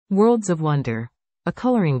Worlds of Wonder. A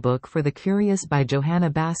coloring book for the curious by Johanna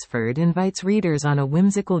Basford invites readers on a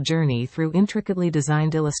whimsical journey through intricately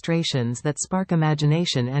designed illustrations that spark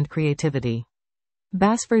imagination and creativity.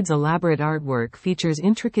 Basford's elaborate artwork features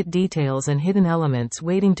intricate details and hidden elements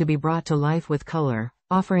waiting to be brought to life with color,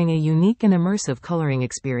 offering a unique and immersive coloring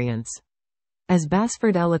experience. As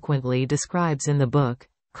Basford eloquently describes in the book,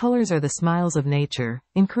 colors are the smiles of nature,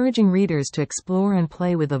 encouraging readers to explore and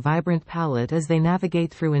play with a vibrant palette as they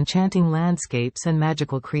navigate through enchanting landscapes and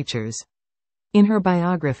magical creatures. In her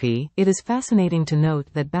biography, it is fascinating to note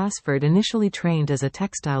that Basford initially trained as a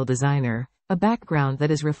textile designer, a background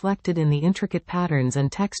that is reflected in the intricate patterns and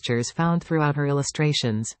textures found throughout her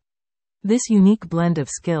illustrations. This unique blend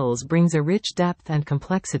of skills brings a rich depth and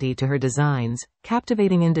complexity to her designs,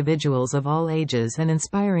 captivating individuals of all ages and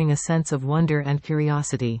inspiring a sense of wonder and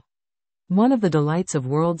curiosity. One of the delights of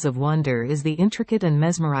Worlds of Wonder is the intricate and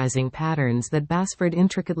mesmerizing patterns that Basford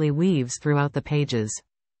intricately weaves throughout the pages.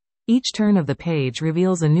 Each turn of the page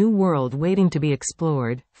reveals a new world waiting to be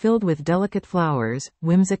explored, filled with delicate flowers,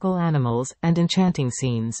 whimsical animals, and enchanting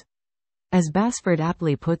scenes. As Basford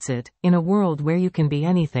aptly puts it, in a world where you can be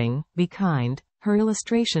anything, be kind, her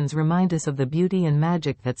illustrations remind us of the beauty and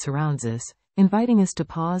magic that surrounds us, inviting us to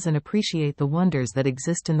pause and appreciate the wonders that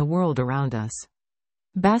exist in the world around us.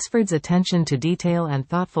 Basford's attention to detail and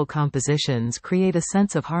thoughtful compositions create a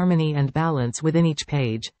sense of harmony and balance within each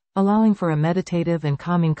page, allowing for a meditative and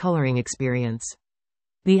calming coloring experience.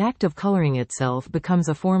 The act of coloring itself becomes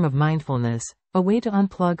a form of mindfulness, a way to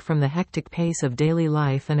unplug from the hectic pace of daily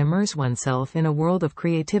life and immerse oneself in a world of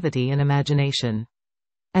creativity and imagination.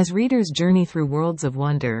 As readers journey through Worlds of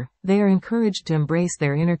Wonder, they are encouraged to embrace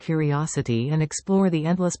their inner curiosity and explore the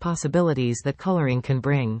endless possibilities that coloring can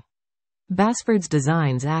bring. Basford's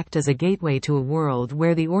designs act as a gateway to a world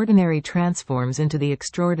where the ordinary transforms into the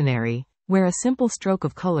extraordinary, where a simple stroke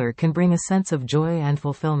of color can bring a sense of joy and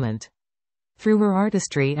fulfillment. Through her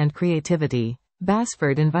artistry and creativity,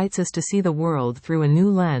 Basford invites us to see the world through a new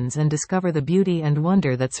lens and discover the beauty and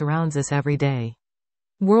wonder that surrounds us every day.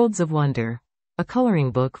 Worlds of Wonder. A coloring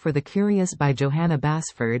book for the curious by Johanna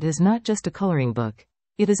Basford is not just a coloring book.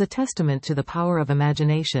 It is a testament to the power of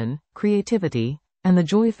imagination, creativity, and the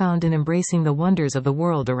joy found in embracing the wonders of the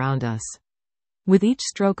world around us. With each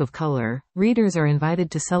stroke of color, readers are invited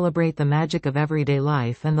to celebrate the magic of everyday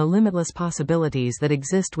life and the limitless possibilities that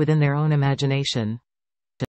exist within their own imagination.